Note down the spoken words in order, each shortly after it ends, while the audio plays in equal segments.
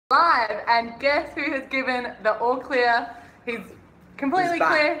Live, and guess who has given the all clear? He's completely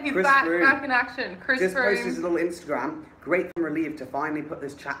clear. He's back in action. Chris Froome. Just posted his little Instagram. Great and relieved to finally put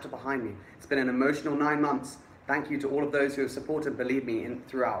this chapter behind me. It's been an emotional 9 months. Thank you to all of those who have supported, believe me,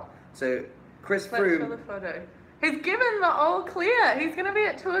 throughout. So, Chris Froome. Let's show the photo. He's given the all clear. He's going to be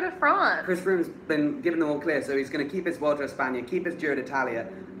at Tour de France. Chris Froome's been given the all clear, so he's going to keep his Vuelta a España, keep his Giro d'Italia,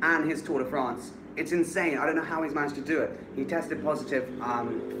 and his Tour de France. It's insane. I don't know how he's managed to do it. He tested positive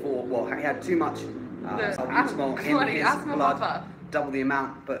he had too much salbutamol in his blood, double the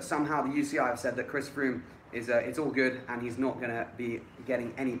amount, but somehow the UCI have said that Chris Froome is it's all good and he's not going to be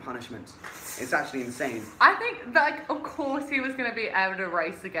getting any punishment. It's actually insane. I think, like, of course he was going to be able to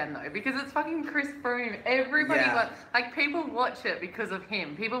race again, though, because it's fucking Chris Froome. Everybody, people watch it because of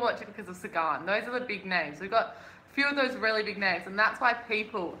him. People watch it because of Sagan. Those are the big names. We've got a few of those really big names, and that's why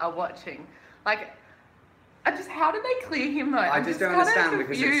people are watching. Like, how did they clear him, though? I just don't understand,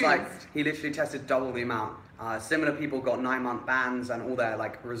 because it's like he literally tested double the amount. Similar people got 9-month bans and all their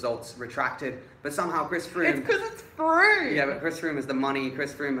results retracted, but somehow Chris Froome. It's because it's Froome. Yeah, but Chris Froome has the money.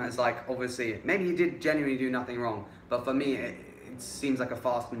 Chris Froome has obviously maybe he did genuinely do nothing wrong, but for me it seems like a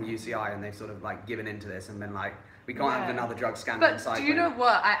fast from the UCI, and they've sort of given into this and been like, we can't have another drug scandal in cycling. But do you know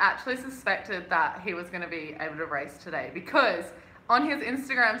what? I actually suspected that he was going to be able to race today, because on his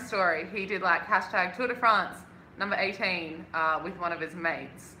Instagram story he did hashtag Tour de France number 18 with one of his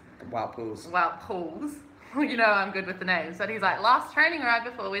mates. Wout Poels. Wout Poels. You know I'm good with the names. But he's like, last training ride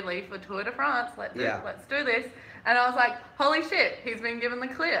before we leave for Tour de France. Let's do this. And I was like, holy shit, he's been given the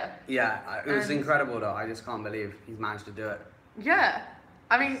clear. Yeah, it was incredible though. I just can't believe he's managed to do it. Yeah,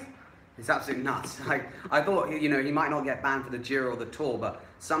 I mean, it's absolutely nuts. I thought, he might not get banned for the Giro or the Tour, but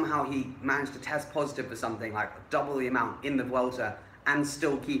somehow he managed to test positive for something double the amount in the Vuelta and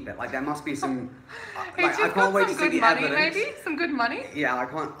still keep it. There must be some. I can't wait to see the evidence. Maybe some good money. Yeah,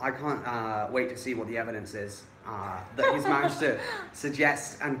 I can't wait to see what the evidence is that he's managed to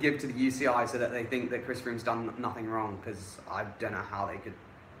suggest and give to the UCI, so that they think that Chris Froome's done nothing wrong. Because I don't know how they could.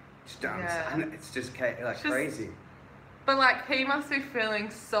 Just don't understand. It's just crazy. But he must be feeling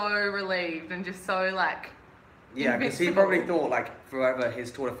so relieved and just so yeah, because he probably thought forever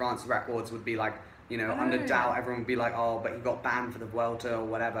his Tour de France records would be under doubt. Everyone would be like, oh, but he got banned for the Vuelta or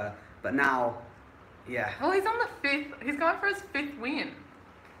whatever. But now, yeah. Well, he's on the 5th. He's going for his 5th win.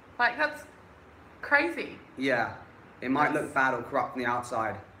 That's crazy. Yeah. It might look bad or corrupt from the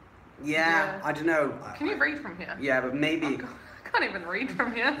outside. Yeah, I don't know. Can you read from here? Yeah, but maybe. I can't even read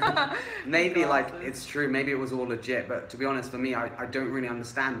from here. Maybe it's true. Maybe it was all legit. But to be honest, for me, I don't really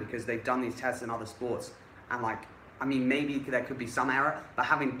understand, because they've done these tests in other sports, and I mean, maybe there could be some error, but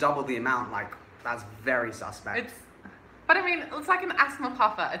having double the amount, that's very suspect. But I mean, it's like an asthma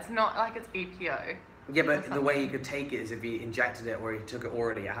puffer. It's not like it's EPO. Yeah, but the way he could take it is if he injected it or he took it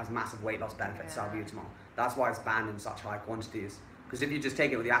orally. It has massive weight loss benefits, salbutamol. That's why it's banned in such high quantities. Because if you just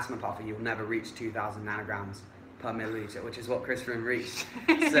take it with the asthma puffer, you'll never reach 2,000 nanograms per milliliter, which is what Chris Froome reached.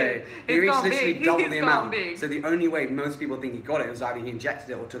 So he reached literally double the amount. So the only way most people think he got it was either he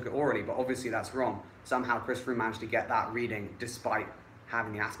injected it or took it orally, but obviously that's wrong. Somehow Chris Froome managed to get that reading despite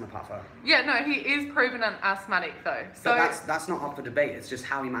having the asthma puffer. Yeah, no, he is proven an asthmatic though. So but that's not up for debate. It's just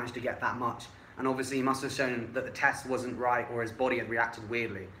how he managed to get that much. And obviously he must have shown that the test wasn't right, or his body had reacted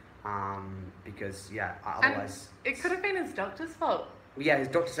weirdly. Because otherwise. And it could have been his doctor's fault. Yeah, his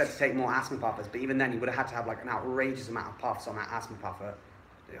doctor said to take more asthma puffers, but even then he would have had to have an outrageous amount of puffs on that asthma puffer.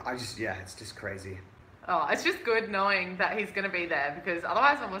 It's just crazy. Oh, it's just good knowing that he's going to be there, because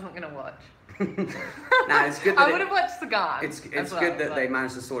otherwise I wasn't going to watch. Nah, it's good that I would have watched Sagan. It's good that they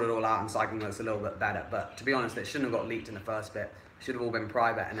managed to sort it all out, and cycling looks a little bit better. But to be honest, it shouldn't have got leaked in the first bit. It should have all been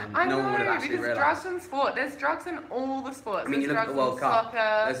private, and then no one would have actually realised. Drugs in sport. There's drugs in all the sports. I mean, you look at the World Cup.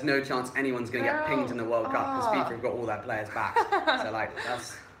 Soccer. There's no chance anyone's going to get pinged in the World Cup, because FIFA have got all their players back. So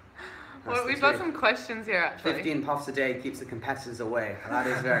that's well, we've got some questions here actually. 15 puffs a day keeps the competitors away. That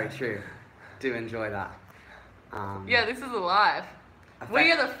is very true. Do enjoy that. Yeah, this is alive.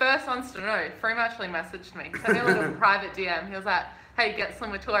 We are the first ones to know. Froome actually messaged me. Sent me a little private DM. He was like, hey, get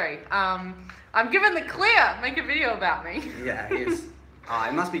Slimatori. I'm given the clear. Make a video about me. Yeah, he is.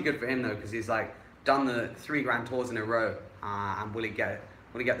 It must be good for him though, because he's done the 3 Grand Tours in a row. And will he get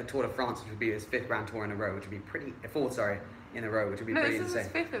the Tour de France, which would be his 5th Grand Tour in a row, which would be pretty. 4th, sorry, in a row, which would be pretty insane. No, this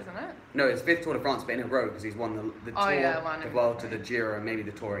is his 5th, isn't it? No, it's 5th Tour de France, but in a row, because he's won the Tour, the Vuelta, the Giro, and maybe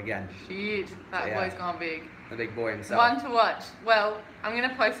the Tour again. Shit, that boy's gone big. The big boy himself. One to watch. Well, I'm going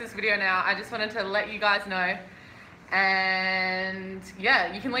to post this video now. I just wanted to let you guys know. And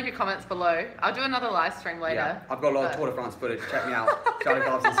yeah, you can leave your comments below. I'll do another live stream later. Yeah, I've got a lot of Tour de France footage. Check me out. Charlie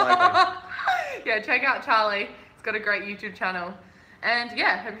Carbs and Cycling. Yeah, check out Charlie. He's got a great YouTube channel. And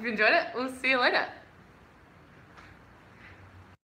yeah, hope you've enjoyed it. We'll see you later.